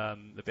used.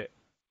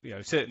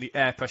 Certainly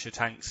air pressure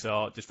tanks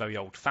are just very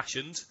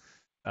old-fashioned,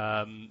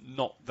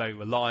 not very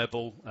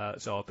reliable.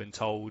 So I've been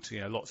told,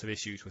 lots of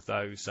issues with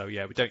those. So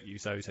yeah, we don't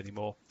use those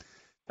anymore.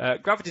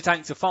 Gravity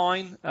tanks are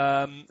fine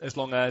as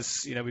long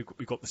as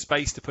we've got the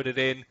space to put it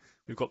in,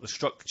 we've got the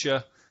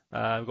structure,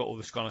 we've got all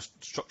this kind of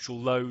structural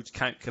loads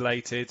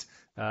calculated,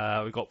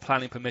 we've got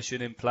planning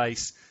permission in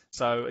place.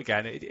 So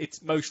again,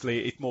 it's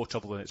more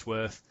trouble than it's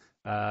worth.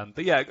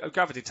 But yeah, a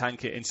gravity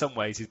tank in some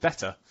ways is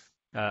better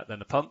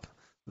than a pump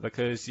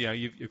because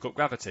you've got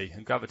gravity,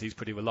 and gravity is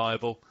pretty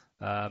reliable.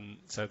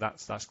 So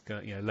that's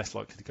less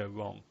likely to go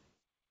wrong.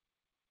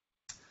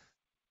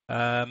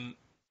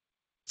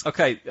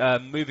 Okay,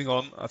 moving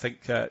on. I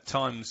think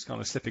time's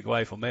kind of slipping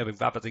away from me. I've been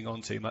rabbiting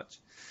on too much.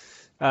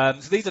 So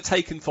these are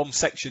taken from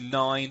Section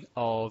 9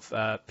 of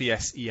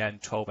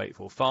BSEN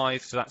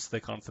 12845. So that's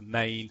the kind of the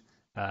main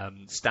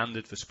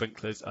standard for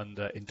sprinklers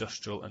under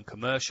industrial and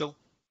commercial.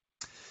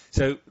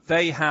 So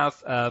they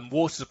have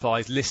water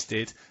supplies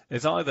listed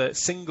as either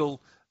single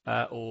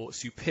or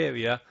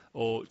superior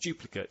or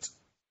duplicate.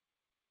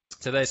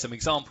 So there's some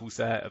examples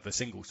there of a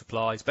single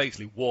supply. It's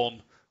basically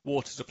one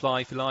water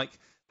supply, if you like.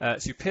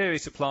 Superior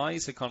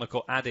supplies have kind of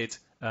got added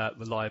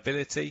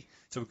reliability.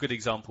 So a good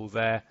example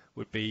there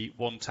would be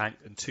one tank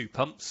and two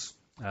pumps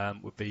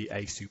would be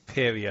a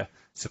superior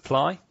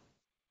supply.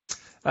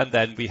 And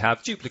then we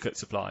have duplicate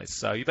supplies.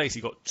 So you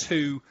basically got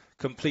two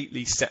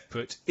completely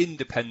separate,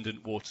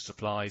 independent water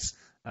supplies,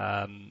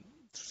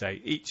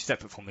 say each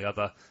separate from the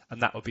other,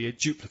 and that would be a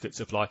duplicate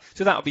supply.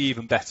 So that would be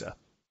even better.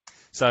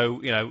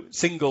 So,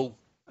 single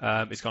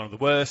is kind of the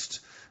worst,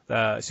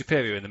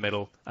 superior in the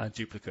middle, and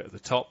duplicate at the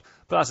top.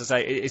 But as I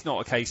say, it's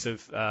not a case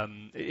of,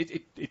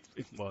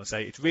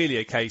 it's really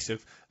a case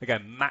of,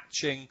 again,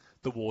 matching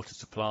the water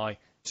supply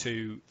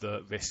to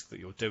the risk that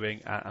you're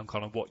doing and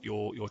kind of what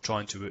you're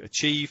trying to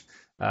achieve.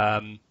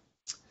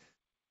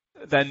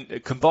 Then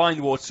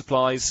combined water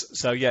supplies,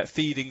 so yeah,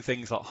 feeding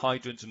things like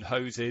hydrants and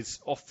hoses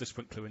off the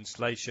sprinkler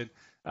installation.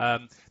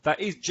 That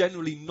is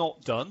generally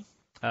not done,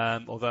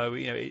 although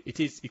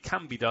it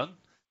can be done.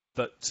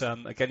 But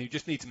again, you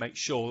just need to make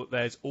sure that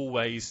there's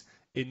always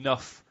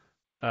enough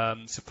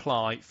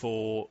supply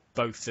for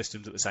both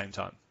systems at the same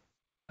time.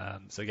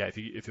 So yeah,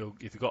 if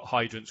you've got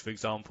hydrants, for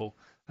example,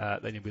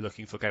 then you'll be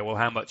looking for, okay, well,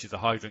 how much is the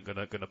hydrant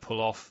going to pull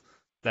off?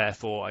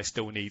 Therefore, I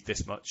still need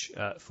this much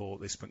for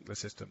this sprinkler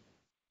system.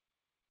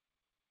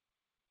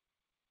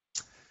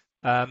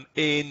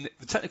 In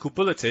the technical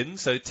bulletin,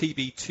 so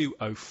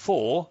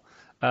TB204,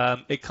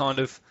 it kind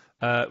of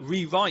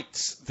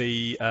rewrites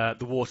the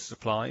water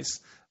supplies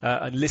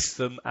and lists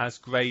them as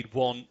grade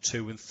 1,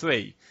 2, and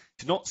 3.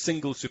 So not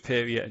single,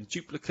 superior, and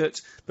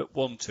duplicate, but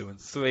 1, 2, and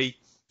 3.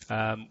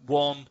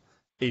 1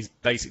 is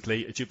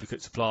basically a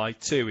duplicate supply,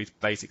 2 is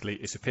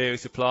basically a superior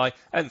supply,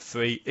 and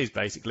 3 is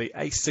basically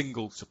a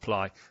single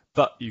supply.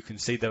 But you can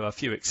see there are a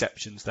few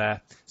exceptions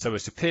there. So a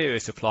superior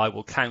supply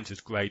will count as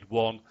grade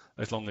 1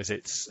 as long as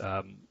it's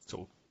sort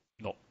of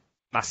not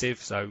massive,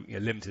 so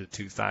limited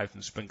to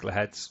 2,000 sprinkler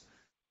heads.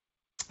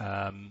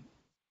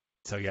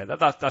 So yeah,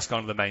 that's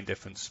kind of the main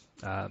difference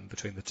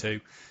between the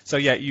two. So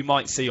yeah, you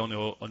might see on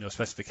your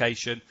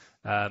specification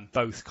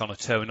both kind of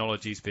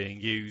terminologies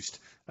being used,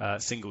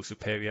 single,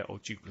 superior, or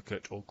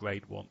duplicate, or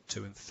grade 1,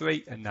 2, and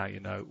 3, and now you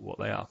know what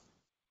they are.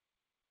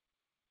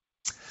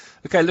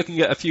 Okay, looking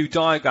at a few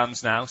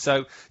diagrams now.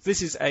 So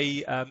this is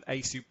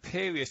a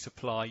superior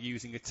supply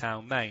using a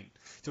town main.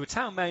 So a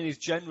town main is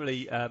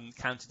generally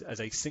counted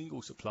as a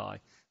single supply,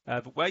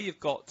 but where you've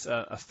got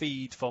a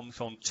feed from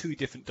two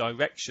different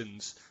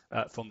directions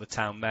from the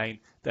town main,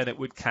 then it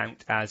would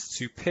count as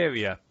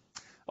superior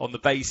on the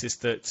basis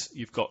that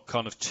you've got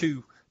kind of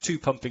two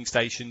pumping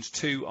stations,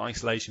 two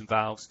isolation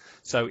valves.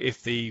 So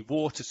if the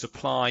water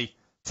supply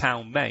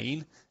town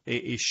main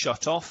is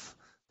shut off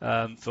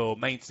for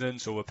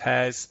maintenance or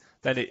repairs,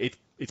 then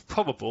it's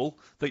probable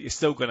that you're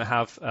still going to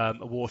have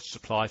a water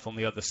supply from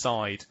the other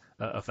side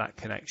of that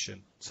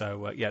connection.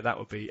 So yeah, that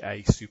would be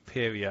a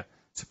superior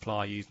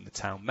supply using the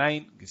town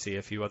main. You can see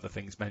a few other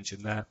things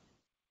mentioned there.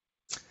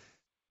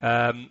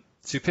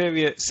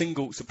 Superior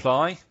single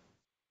supply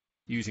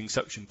using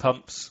suction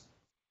pumps.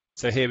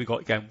 So here we've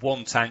got, again,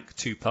 one tank,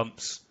 two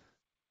pumps.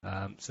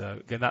 So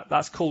again,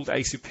 that's called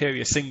a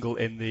superior single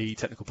in the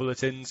technical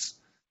bulletins.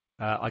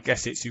 I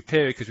guess it's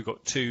superior because we've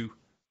got two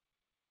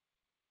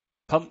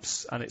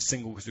pumps, and it's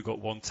single because we've got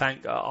one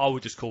tank. I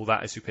would just call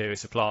that a superior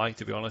supply,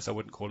 to be honest. I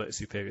wouldn't call it a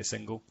superior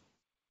single.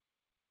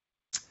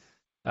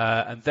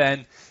 And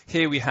then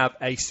here we have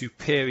a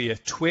superior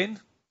twin,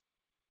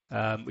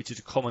 which is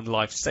a common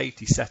life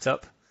safety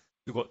setup.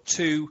 We've got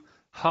two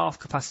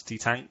half-capacity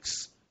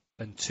tanks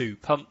and two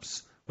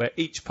pumps, where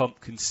each pump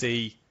can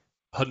see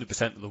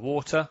 100% of the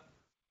water,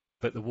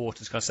 but the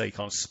water's kind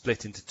of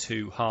split into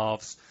two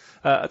halves.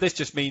 This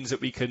just means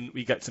that we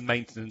get some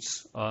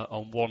maintenance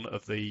on one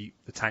of the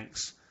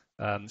tanks.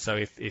 So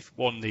if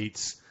one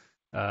needs,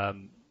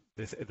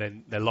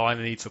 then the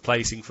liner needs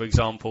replacing, for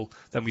example,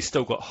 then we've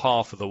still got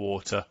half of the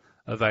water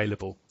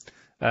available.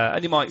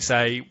 And you might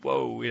say,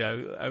 whoa,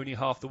 only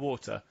half the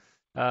water.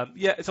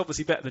 Yeah, it's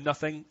obviously better than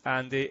nothing,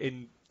 and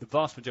in the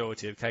vast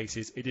majority of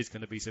cases, it is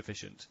going to be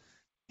sufficient.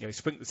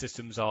 Sprinkler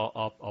systems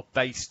are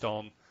based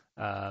on,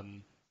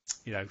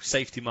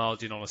 safety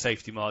margin on a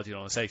safety margin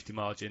on a safety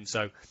margin.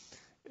 So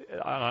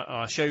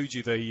I showed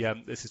you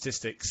the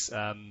statistics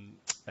in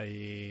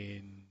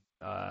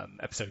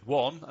episode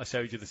 1. I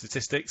showed you the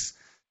statistics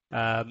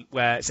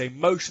where, say,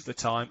 most of the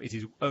time it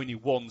is only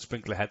one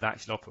sprinkler head that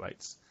actually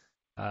operates.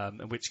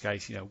 In which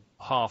case,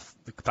 half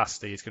the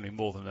capacity is going to be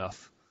more than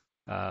enough.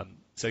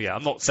 So yeah,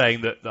 I'm not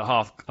saying that the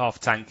half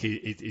tank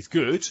is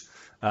good,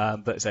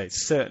 but say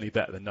it's certainly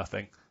better than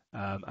nothing.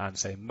 And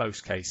say in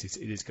most cases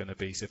it is going to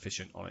be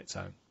sufficient on its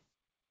own.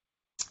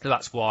 So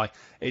that's why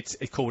it's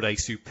called a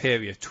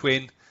superior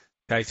twin.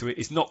 Okay, so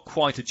it's not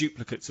quite a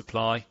duplicate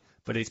supply,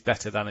 but it's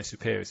better than a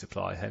superior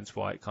supply. Hence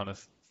why it kind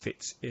of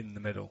fits in the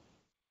middle.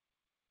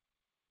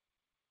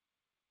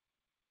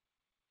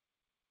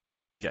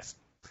 Yes.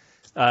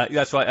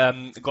 That's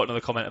right. Got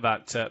another comment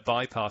about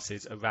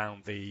bypasses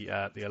around the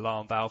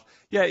alarm valve.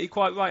 Yeah, you're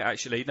quite right,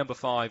 actually. Number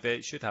 5,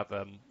 it should have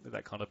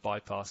that kind of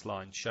bypass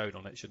line shown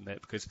on it, shouldn't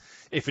it? Because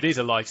if it is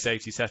a life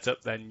safety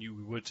setup, then you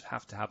would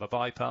have to have a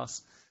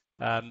bypass.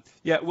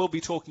 Yeah, we'll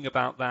be talking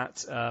about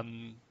that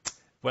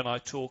when I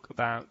talk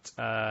about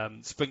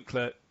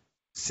sprinkler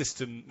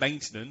system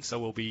maintenance. So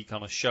we'll be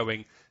kind of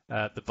showing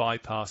the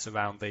bypass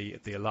around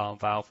the alarm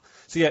valve.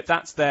 So yeah,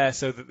 that's there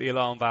so that the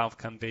alarm valve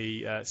can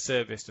be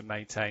serviced and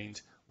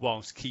maintained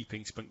whilst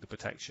keeping sprinkler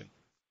protection.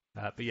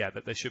 But yeah,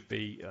 there should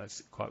be,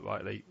 quite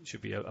rightly,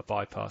 should be a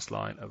bypass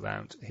line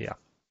around here.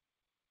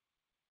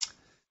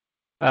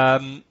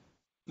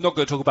 Not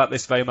going to talk about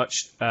this very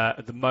much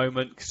at the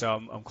moment because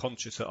I'm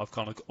conscious that I've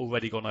kind of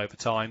already gone over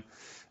time.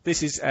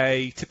 This is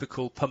a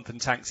typical pump and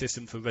tank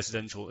system for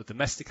residential or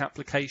domestic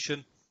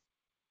application.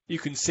 You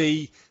can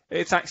see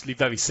it's actually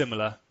very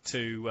similar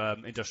to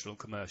industrial and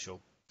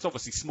commercial. It's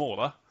obviously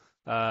smaller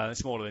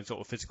in sort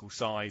of physical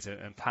size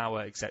and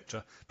power,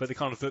 etc. But the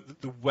kind of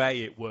the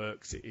way it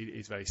works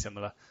is very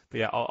similar. But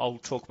yeah, I'll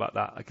talk about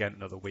that again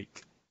another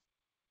week.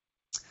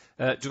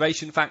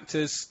 Duration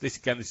factors. This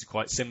is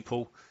quite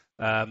simple.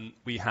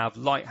 We have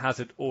light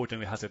hazard,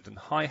 ordinary hazard, and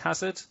high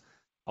hazard.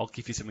 I'll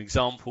give you some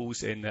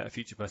examples in a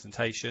future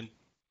presentation.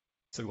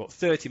 So we've got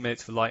 30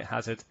 minutes for light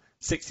hazard,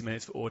 60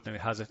 minutes for ordinary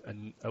hazard,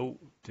 and oh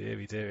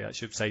dearie, I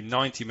should say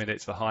 90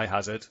 minutes for high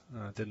hazard.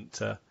 I didn't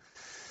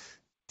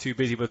too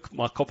busy with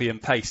my copy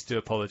and paste to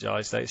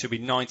apologise. So it should be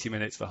 90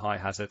 minutes for high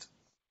hazard.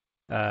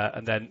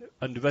 And then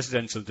under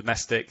residential and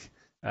domestic,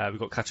 we've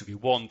got category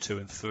 1, 2,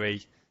 and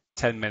 3.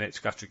 10 minutes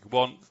category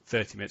 1,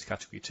 30 minutes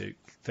category 2,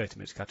 30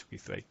 minutes category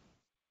 3.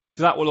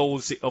 So that will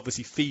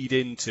obviously feed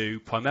into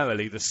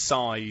primarily the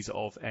size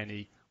of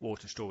any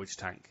water storage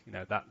tank.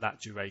 That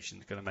duration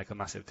is going to make a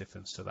massive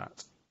difference to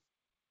that.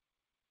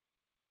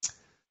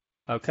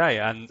 Okay,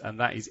 and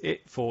that is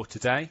it for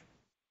today.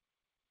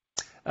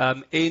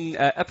 In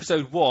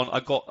episode 1, I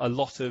got a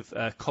lot of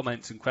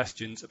comments and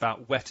questions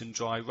about wet and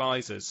dry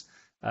risers.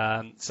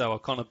 So I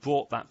kind of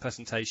brought that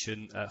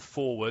presentation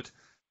forward.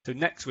 So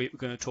next week, we're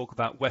going to talk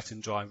about wet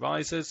and dry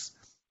risers.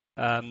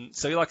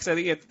 So like I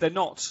said, they're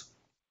not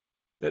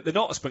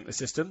a sprinkler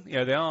system.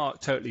 They are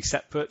totally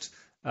separate.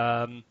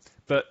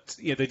 But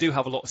they do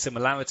have a lot of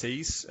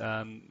similarities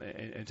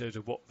in terms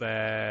of what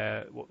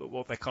their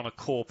kind of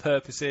core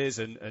purpose is,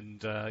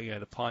 and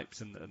the pipes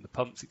and the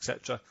pumps,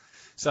 etc.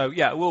 So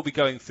yeah, we'll be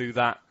going through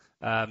that,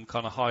 kind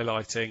of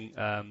highlighting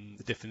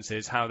the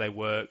differences, how they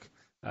work,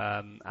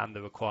 and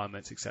the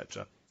requirements,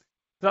 etc. So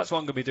that's what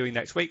I'm going to be doing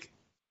next week.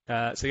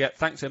 So yeah,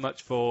 thanks so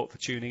much for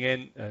tuning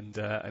in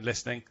and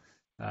listening.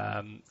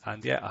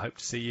 And yeah, I hope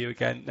to see you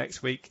again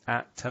next week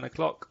at 10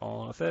 o'clock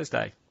on a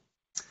Thursday.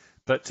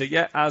 But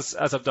yeah, as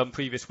I've done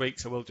previous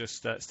weeks, I will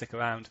just stick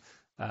around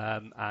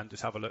and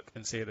just have a look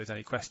and see if there's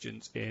any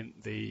questions in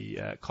the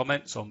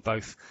comments on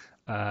both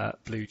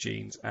Blue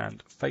Jeans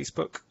and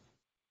Facebook.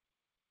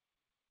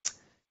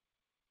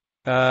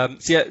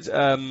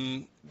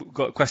 We've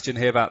got a question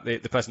here about the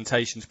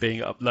presentations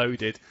being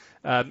uploaded.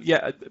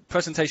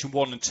 Presentation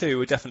 1 and 2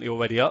 are definitely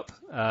already up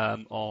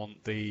on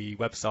the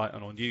website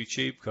and on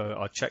YouTube.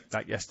 I checked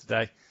that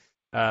yesterday.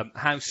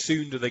 How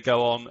soon do they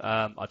go on?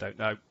 I don't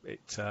know.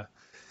 It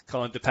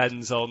kind of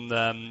depends on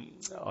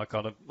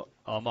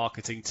our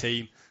marketing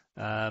team.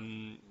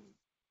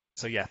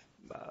 So yeah,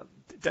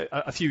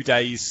 a few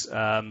days,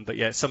 but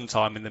yeah,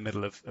 sometime in the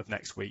middle of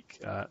next week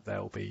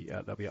they'll be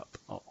up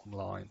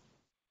online.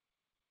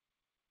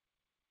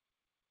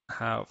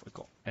 Have I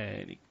got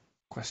any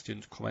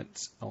questions,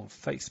 comments on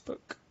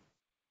Facebook?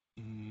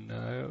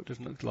 No, it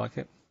doesn't look like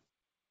it.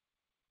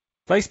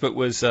 Facebook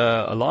was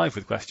alive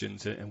with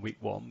questions in week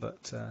 1,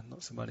 but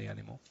not so many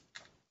anymore.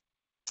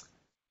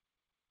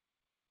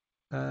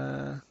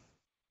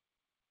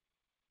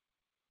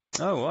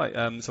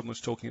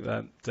 Someone's talking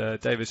about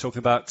David's talking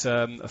about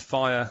a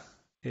fire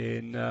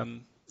in a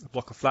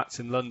block of flats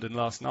in London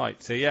last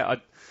night. So yeah,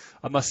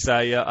 I must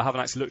say I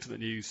haven't actually looked at the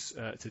news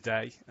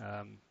today.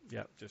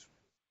 Just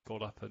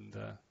got up and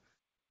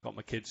got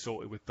my kids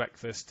sorted with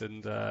breakfast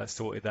and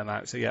sorted them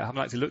out. So yeah, I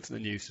haven't actually looked at the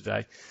news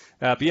today.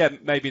 But yeah,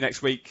 maybe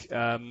next week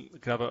we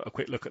could have a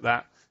quick look at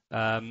that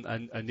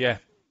and yeah,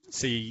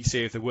 see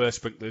if there were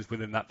sprinklers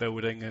within that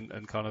building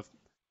and kind of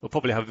we'll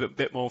probably have a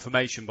bit more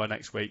information by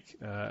next week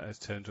as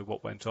terms of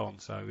what went on.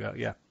 So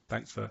yeah,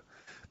 thanks for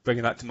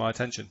bringing that to my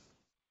attention.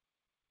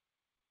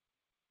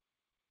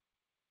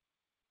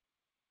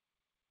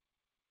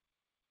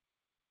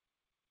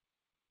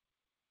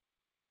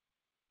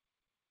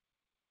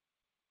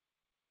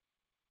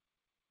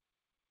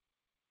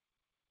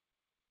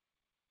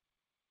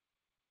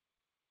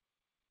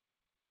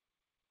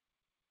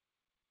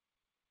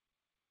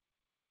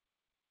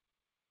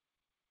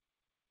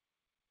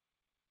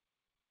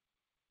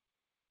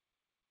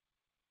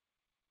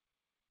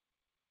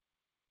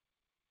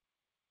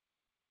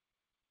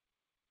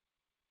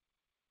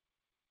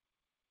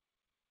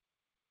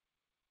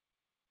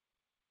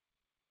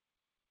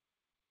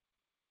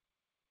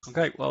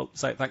 Okay, well,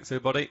 so thanks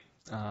everybody.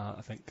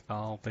 I think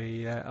I'll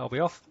be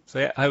off. So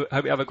yeah,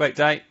 hope you have a great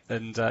day,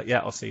 and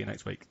yeah, I'll see you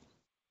next week.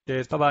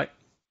 Cheers, bye bye.